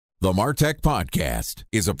The MarTech Podcast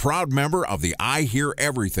is a proud member of the I Hear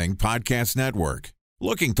Everything Podcast Network.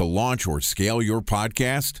 Looking to launch or scale your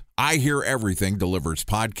podcast? I Hear Everything delivers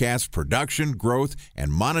podcast production, growth,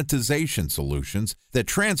 and monetization solutions that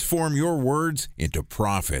transform your words into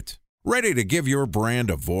profit. Ready to give your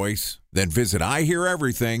brand a voice? Then visit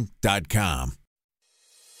iheareverything.com.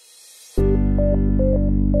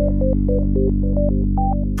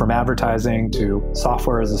 From advertising to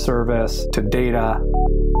software as a service to data.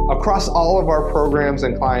 Across all of our programs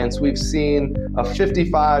and clients, we've seen a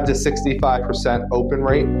 55 to 65% open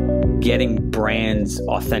rate. Getting brands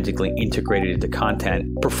authentically integrated into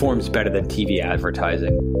content performs better than TV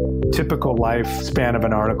advertising. Typical lifespan of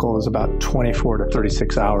an article is about 24 to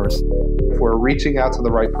 36 hours. If we're reaching out to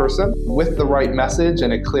the right person with the right message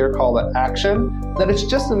and a clear call to action, then it's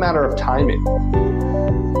just a matter of timing.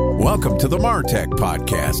 Welcome to the MarTech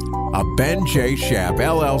Podcast, a Ben J. Schaap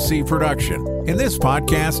LLC production. In this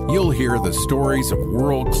podcast, you'll hear the stories of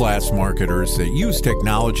world-class marketers that use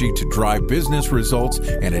technology to drive business results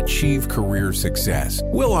and achieve career success.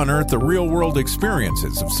 We'll unearth the real-world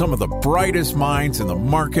experiences of some of the brightest minds in the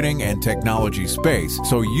marketing and technology space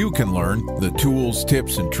so you can learn the tools,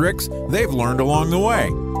 tips, and tricks they've learned along the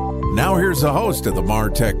way. Now here's the host of the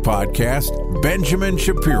MarTech Podcast, Benjamin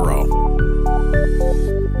Shapiro.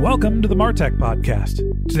 Welcome to the MarTech Podcast.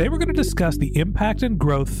 Today we're going to discuss the impact and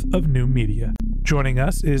growth of new media. Joining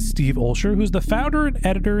us is Steve Olsher, who's the founder and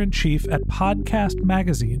editor-in-chief at Podcast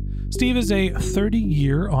Magazine. Steve is a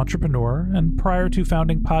 30-year entrepreneur, and prior to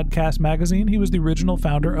founding Podcast Magazine, he was the original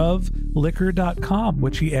founder of Liquor.com,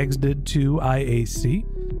 which he exited to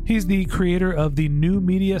IAC. He's the creator of the New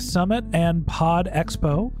Media Summit and Pod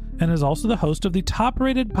Expo, and is also the host of the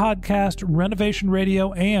top-rated podcast Renovation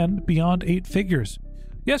Radio and Beyond 8 Figures.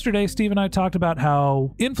 Yesterday, Steve and I talked about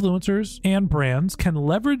how influencers and brands can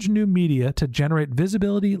leverage new media to generate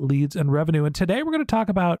visibility, leads, and revenue. And today we're going to talk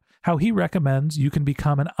about how he recommends you can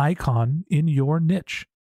become an icon in your niche.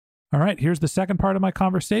 All right, here's the second part of my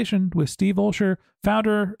conversation with Steve Olsher,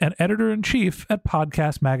 founder and editor-in-chief at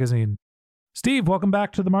Podcast Magazine. Steve, welcome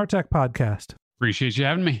back to the MarTech Podcast. Appreciate you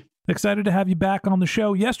having me. Excited to have you back on the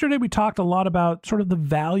show. Yesterday, we talked a lot about sort of the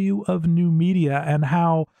value of new media and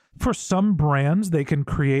how for some brands, they can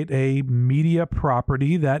create a media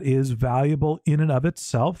property that is valuable in and of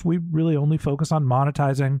itself. We really only focus on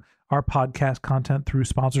monetizing our podcast content through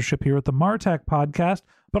sponsorship here at the MarTech Podcast,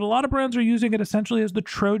 but a lot of brands are using it essentially as the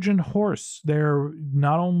Trojan horse. They're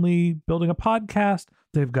not only building a podcast,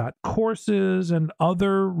 they've got courses and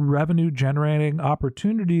other revenue-generating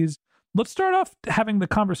opportunities. Let's start off having the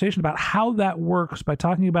conversation about how that works by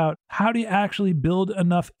talking about how do you actually build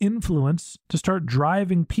enough influence to start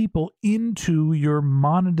driving people into your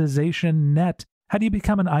monetization net? How do you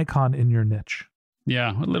become an icon in your niche?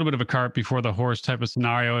 Yeah, a little bit of a cart before the horse type of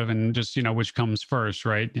scenario, and just, which comes first,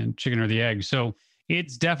 right? And chicken or the egg. So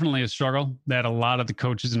it's definitely a struggle that a lot of the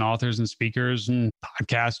coaches and authors and speakers and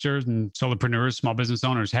podcasters and solopreneurs, small business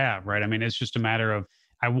owners have, right? I mean, it's just a matter of,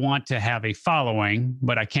 I want to have a following,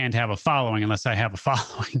 but I can't have a following unless I have a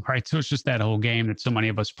following, right? So it's just that whole game that so many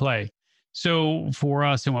of us play. So for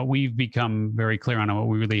us and what we've become very clear on and what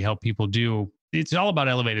we really help people do, it's all about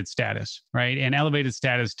elevated status, right? And elevated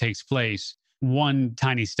status takes place one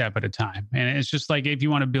tiny step at a time. And it's just like if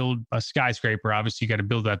you want to build a skyscraper, obviously you got to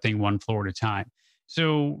build that thing one floor at a time.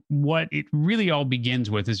 So what it really all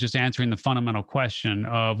begins with is just answering the fundamental question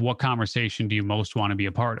of what conversation do you most want to be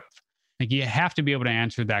a part of? Like you have to be able to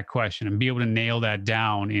answer that question and be able to nail that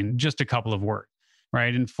down in just a couple of words,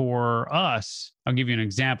 right? And for us, I'll give you an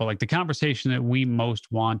example. Like the conversation that we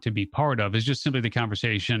most want to be part of is just simply the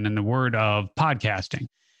conversation and the word of podcasting.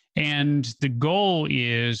 And the goal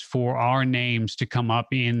is for our names to come up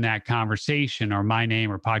in that conversation, or my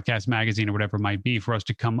name or Podcast Magazine or whatever it might be, for us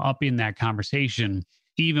to come up in that conversation,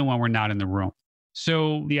 even when we're not in the room.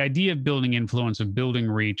 So the idea of building influence, of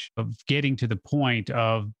building reach, of getting to the point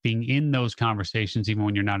of being in those conversations, even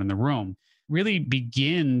when you're not in the room, really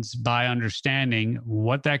begins by understanding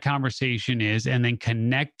what that conversation is and then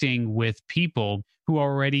connecting with people who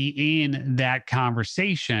are already in that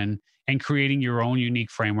conversation and creating your own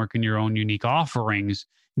unique framework and your own unique offerings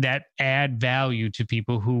that add value to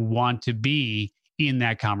people who want to be in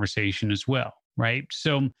that conversation as well, right?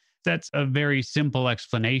 So that's a very simple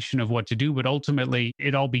explanation of what to do, but ultimately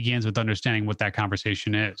it all begins with understanding what that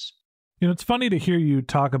conversation is. It's funny to hear you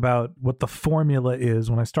talk about what the formula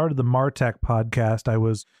is. When I started the MarTech Podcast, I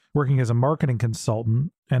was working as a marketing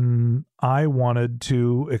consultant, and I wanted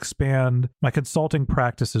to expand my consulting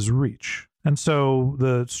practice's reach. And so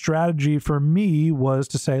the strategy for me was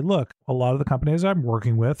to say, look, a lot of the companies I'm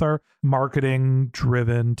working with are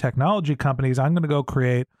marketing-driven technology companies. I'm going to go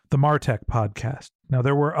create the Martech podcast. Now,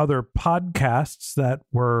 there were other podcasts that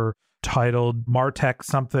were titled Martech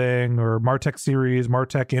something or Martech series,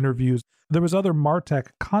 Martech interviews. There was other Martech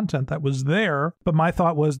content that was there, but my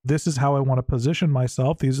thought was, this is how I want to position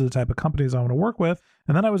myself. These are the type of companies I want to work with.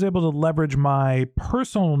 And then I was able to leverage my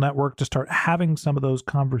personal network to start having some of those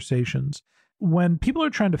conversations. When people are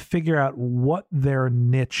trying to figure out what their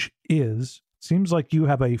niche is, it seems like you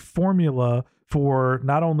have a formula for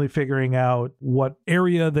not only figuring out what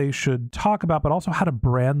area they should talk about, but also how to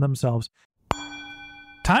brand themselves.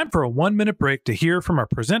 Time for a 1-minute break to hear from our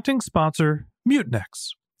presenting sponsor,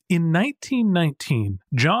 Mutinex. In 1919,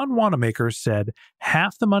 John Wanamaker said,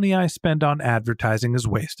 "Half the money I spend on advertising is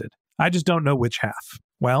wasted. I just don't know which half."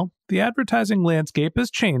 Well, the advertising landscape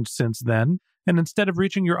has changed since then, and instead of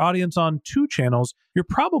reaching your audience on 2 channels, you're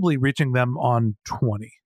probably reaching them on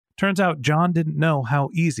 20. Turns out John didn't know how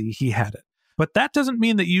easy he had it. But that doesn't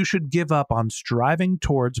mean that you should give up on striving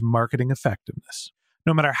towards marketing effectiveness.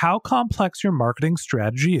 No matter how complex your marketing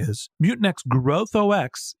strategy is, Mutinex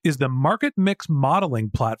GrowthOS is the market mix modeling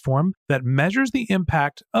platform that measures the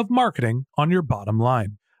impact of marketing on your bottom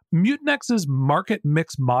line. Mutinex's market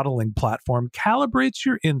mix modeling platform calibrates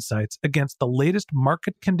your insights against the latest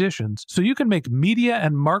market conditions so you can make media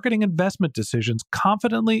and marketing investment decisions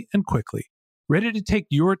confidently and quickly. Ready to take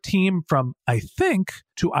your team from I think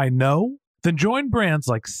to I know? Then join brands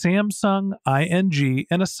like Samsung, ING,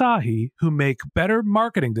 and Asahi who make better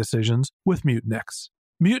marketing decisions with Mutinex.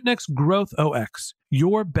 Mutinex GrowthOS.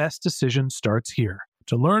 Your best decision starts here.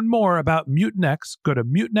 To learn more about Mutinex, go to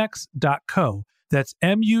mutinex.co. That's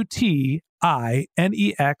MUTINEX.co.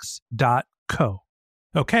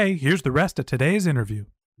 Okay, here's the rest of today's interview.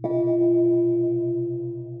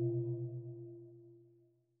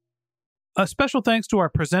 A special thanks to our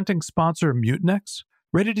presenting sponsor, Mutinex.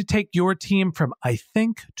 Ready to take your team from I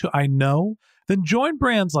think to I know? Then join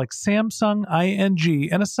brands like Samsung, ING,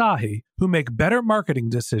 and Asahi who make better marketing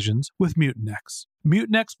decisions with Mutinex.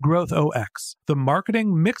 Mutinex GrowthOS, the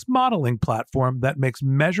marketing mix modeling platform that makes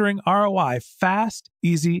measuring ROI fast,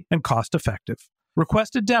 easy, and cost-effective.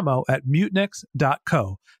 Request a demo at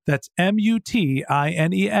mutinex.co. That's MUTINEX.co.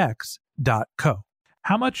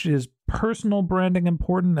 How much is personal branding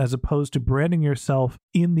important as opposed to branding yourself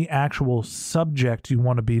in the actual subject you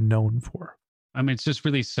want to be known for? I mean, it's just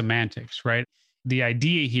really semantics, right? The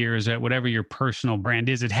idea here is that whatever your personal brand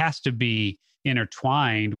is, it has to be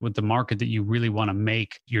intertwined with the market that you really want to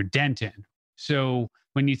make your dent in. So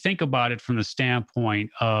when you think about it from the standpoint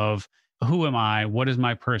of who am I, what is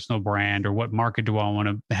my personal brand, or what market do I want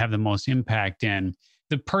to have the most impact in?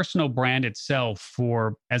 The personal brand itself,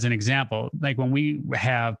 for as an example, like when we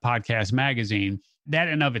have Podcast Magazine, that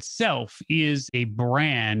in of itself is a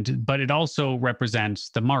brand, but it also represents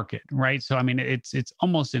the market, right? So, I mean, it's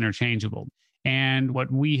almost interchangeable. And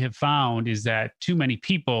what we have found is that too many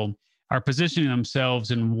people are positioning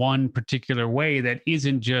themselves in one particular way that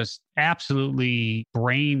isn't just absolutely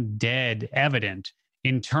brain dead evident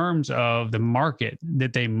in terms of the market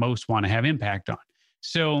that they most want to have impact on.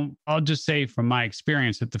 So I'll just say from my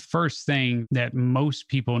experience that the first thing that most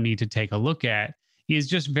people need to take a look at is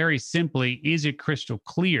just very simply, is it crystal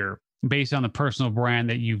clear based on the personal brand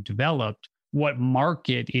that you've developed, what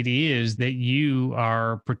market it is that you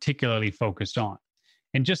are particularly focused on?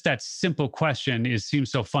 And just that simple question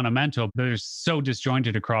seems so fundamental, but it's so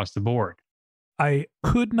disjointed across the board. I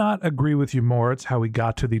could not agree with you more. It's how we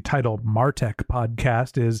got to the title Martech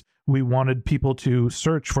podcast is we wanted people to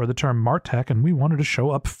search for the term Martech and we wanted to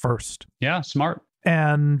show up first. Yeah, smart.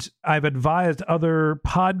 And I've advised other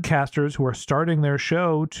podcasters who are starting their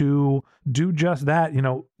show to do just that. You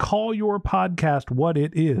know, call your podcast what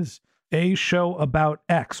it is. A show about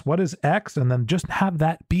X. What is X? And then just have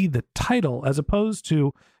that be the title as opposed to,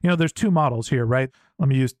 you know, there's 2 models here, right? Let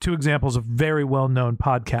me use 2 examples of very well-known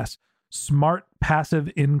podcasts. Smart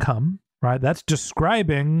Passive Income, right? That's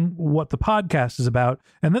describing what the podcast is about.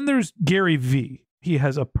 And then there's Gary Vee. He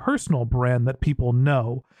has a personal brand that people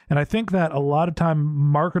know. And I think that a lot of time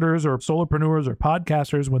marketers or solopreneurs or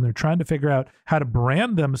podcasters, when they're trying to figure out how to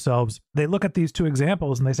brand themselves, they look at these 2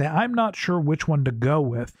 examples and they say, I'm not sure which one to go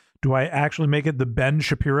with. Do I actually make it the Ben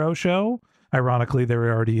Shapiro show? Ironically,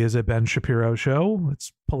 there already is a Ben Shapiro show.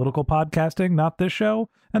 It's political podcasting, not this show.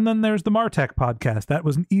 And then there's the Martech podcast. That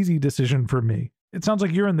was an easy decision for me. It sounds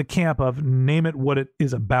like you're in the camp of name it what it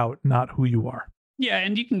is about, not who you are. Yeah,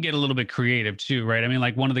 and you can get a little bit creative too, right? I mean,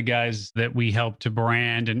 like one of the guys that we helped to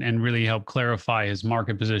brand and really help clarify his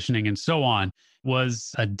market positioning and so on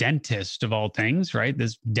was a dentist of all things, right?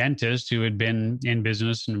 This dentist who had been in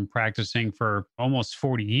business and practicing for almost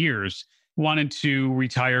 40 years wanted to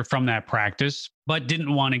retire from that practice, but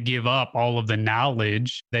didn't want to give up all of the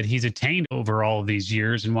knowledge that he's attained over all of these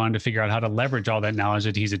years and wanted to figure out how to leverage all that knowledge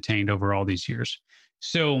that he's attained over all these years.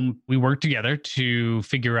 So we worked together to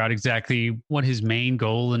figure out exactly what his main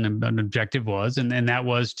goal and an objective was. And that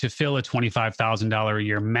was to fill a $25,000 a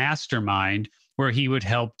year mastermind where he would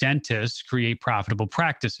help dentists create profitable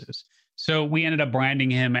practices. So we ended up branding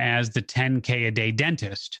him as the 10K a day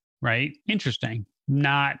dentist, right? Interesting.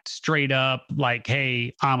 Not straight up like,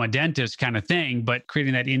 hey, I'm a dentist kind of thing, but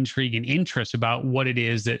creating that intrigue and interest about what it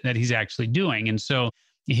is that he's actually doing. And so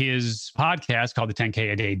his podcast called the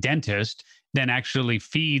 10K a day dentist then actually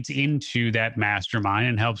feeds into that mastermind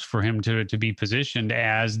and helps for him to be positioned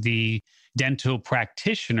as the dental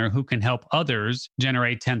practitioner who can help others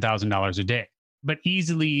generate $10,000 a day. But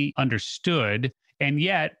easily understood, and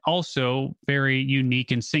yet also very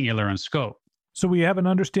unique and singular in scope. So we have an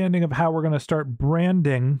understanding of how we're going to start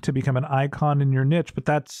branding to become an icon in your niche, but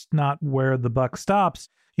that's not where the buck stops.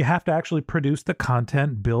 You have to actually produce the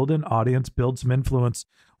content, build an audience, build some influence.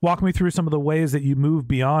 Walk me through some of the ways that you move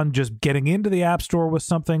beyond just getting into the App Store with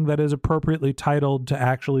something that is appropriately titled to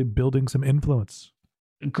actually building some influence.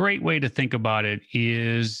 A great way to think about it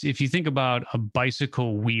is if you think about a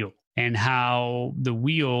bicycle wheel and how the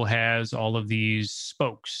wheel has all of these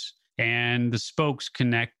spokes and the spokes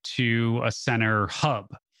connect to a center hub.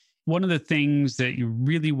 One of the things that you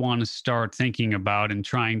really want to start thinking about and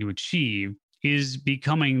trying to achieve is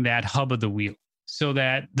becoming that hub of the wheel so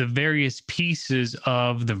that the various pieces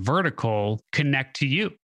of the vertical connect to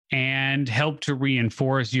you and help to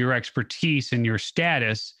reinforce your expertise and your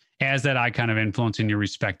status as that icon of influence in your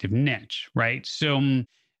respective niche, right? So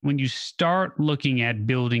when you start looking at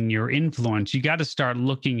building your influence, you got to start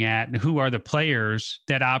looking at who are the players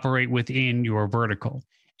that operate within your vertical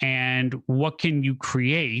and what can you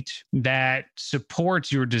create that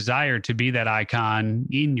supports your desire to be that icon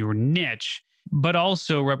in your niche, but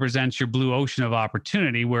also represents your blue ocean of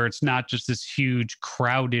opportunity where it's not just this huge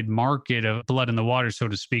crowded market of blood in the water, so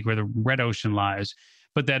to speak, where the red ocean lies,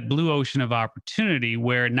 but that blue ocean of opportunity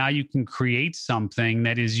where now you can create something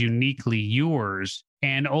that is uniquely yours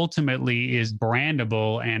and ultimately is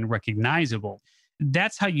brandable and recognizable.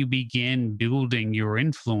 That's how you begin building your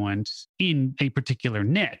influence in a particular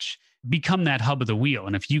niche. Become that hub of the wheel.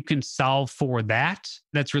 And if you can solve for that,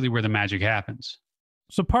 that's really where the magic happens.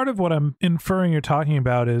 So part of what I'm inferring you're talking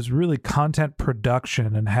about is really content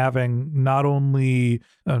production and having not only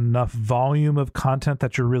enough volume of content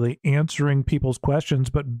that you're really answering people's questions,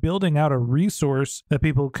 but building out a resource that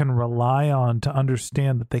people can rely on to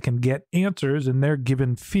understand that they can get answers in their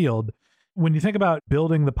given field. When you think about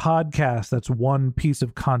building the podcast, that's one piece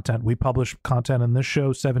of content. We publish content in this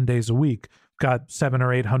show 7 days a week. Got 700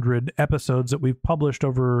 or 800 episodes that we've published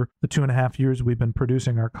over the 2.5 years we've been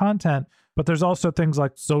producing our content. But there's also things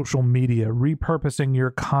like social media, repurposing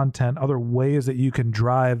your content, other ways that you can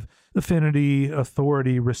drive affinity,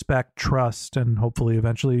 authority, respect, trust, and hopefully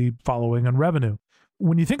eventually following and revenue.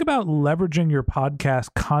 When you think about leveraging your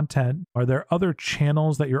podcast content, are there other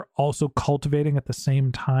channels that you're also cultivating at the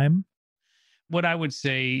same time? What I would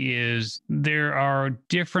say is there are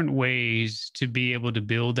different ways to be able to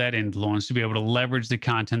build that influence, to be able to leverage the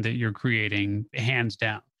content that you're creating, hands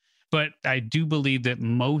down. But I do believe that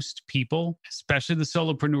most people, especially the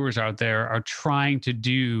solopreneurs out there, are trying to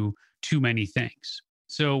do too many things.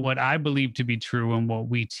 So what I believe to be true and what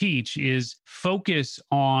we teach is focus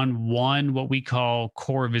on one, what we call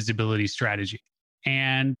core visibility strategy.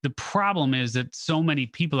 And the problem is that so many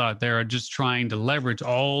people out there are just trying to leverage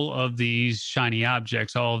all of these shiny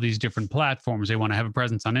objects, all of these different platforms. They want to have a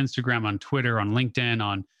presence on Instagram, on Twitter, on LinkedIn,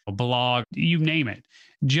 on a blog, you name it.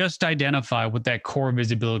 Just identify what that core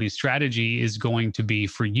visibility strategy is going to be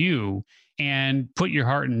for you and put your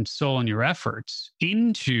heart and soul and your efforts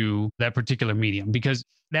into that particular medium, because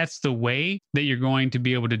that's the way that you're going to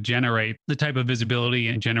be able to generate the type of visibility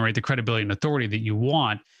and generate the credibility and authority that you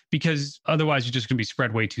want, because otherwise you're just going to be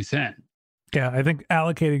spread way too thin. Yeah, I think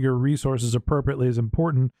allocating your resources appropriately is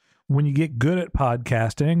important. When you get good at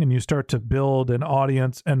podcasting and you start to build an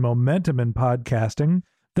audience and momentum in podcasting,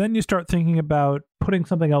 then you start thinking about putting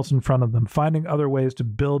something else in front of them, finding other ways to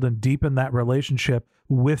build and deepen that relationship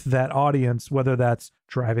with that audience, whether that's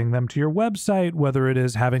driving them to your website, whether it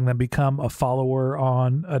is having them become a follower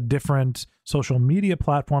on a different social media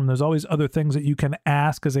platform. There's always other things that you can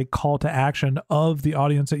ask as a call to action of the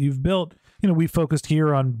audience that you've built. You know, we focused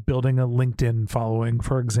here on building a LinkedIn following,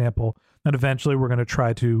 for example. And eventually we're going to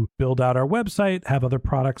try to build out our website, have other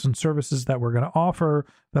products and services that we're going to offer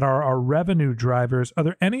that are our revenue drivers. Are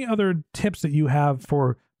there any other tips that you have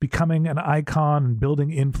for becoming an icon and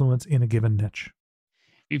building influence in a given niche?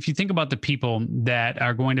 If you think about the people that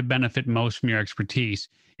are going to benefit most from your expertise,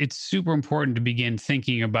 it's super important to begin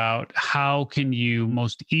thinking about how can you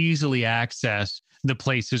most easily access the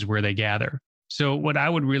places where they gather. So what I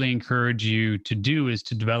would really encourage you to do is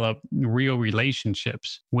to develop real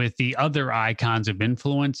relationships with the other icons of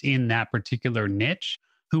influence in that particular niche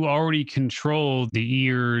who already control the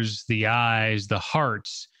ears, the eyes, the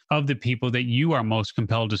hearts of the people that you are most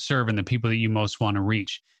compelled to serve and the people that you most want to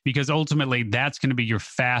reach. Because ultimately, that's going to be your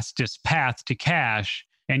fastest path to cash,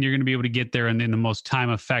 and you're going to be able to get there in the most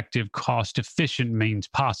time-effective, cost-efficient means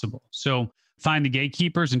possible. So find the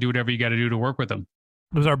gatekeepers and do whatever you got to do to work with them.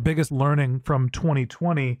 It was our biggest learning from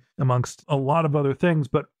 2020, amongst a lot of other things,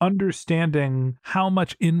 but understanding how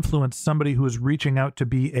much influence somebody who is reaching out to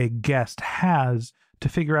be a guest has to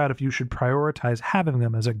figure out if you should prioritize having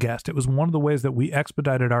them as a guest. It was one of the ways that we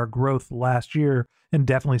expedited our growth last year, and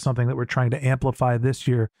definitely something that we're trying to amplify this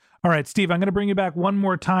year. All right, Steve, I'm going to bring you back one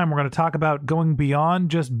more time. We're going to talk about going beyond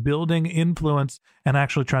just building influence and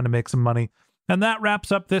actually trying to make some money. And that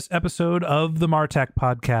wraps up this episode of the MarTech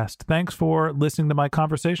Podcast. Thanks for listening to my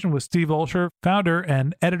conversation with Steve Olsher, founder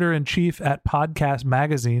and editor-in-chief at Podcast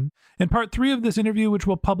Magazine. In part 3 of this interview, which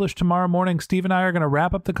we'll publish tomorrow morning, Steve and I are going to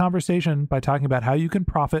wrap up the conversation by talking about how you can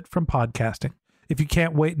profit from podcasting. If you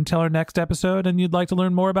can't wait until our next episode and you'd like to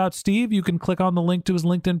learn more about Steve, you can click on the link to his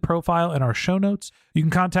LinkedIn profile in our show notes. You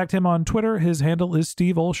can contact him on Twitter. His handle is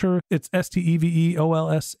Steve Olsher. It's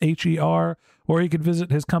SteveOlsher. Or you can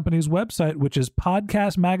visit his company's website, which is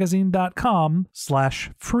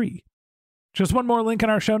podcastmagazine.com/free. Just one more link in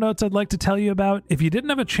our show notes I'd like to tell you about. If you didn't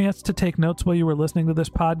have a chance to take notes while you were listening to this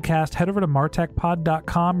podcast, head over to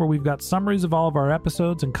martechpod.com, where we've got summaries of all of our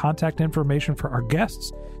episodes and contact information for our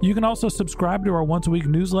guests. You can also subscribe to our once-a-week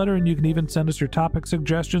newsletter, and you can even send us your topic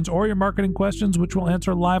suggestions or your marketing questions, which we'll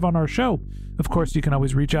answer live on our show. Of course, you can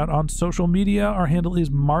always reach out on social media. Our handle is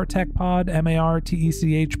MarTechPod,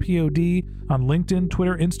 MarTechPod, on LinkedIn,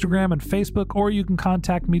 Twitter, Instagram, and Facebook, or you can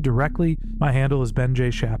contact me directly. My handle is Ben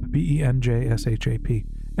J. Shap, BenJShap.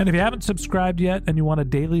 And if you haven't subscribed yet and you want a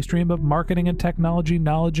daily stream of marketing and technology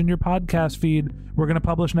knowledge in your podcast feed, we're going to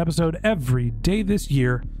publish an episode every day this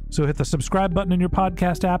year. So hit the subscribe button in your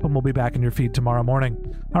podcast app and we'll be back in your feed tomorrow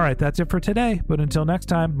morning. All right, that's it for today. But until next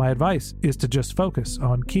time, my advice is to just focus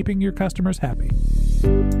on keeping your customers happy.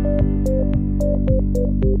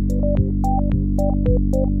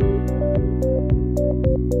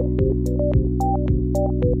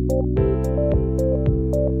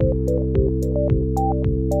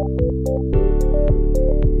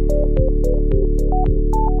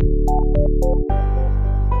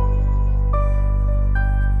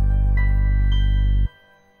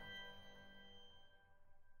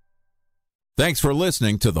 Thanks for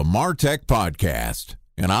listening to the MarTech Podcast,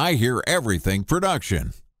 and I Hear Everything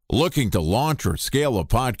production. Looking to launch or scale a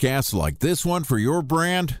podcast like this one for your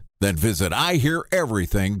brand? Then visit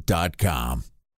iheareverything.com.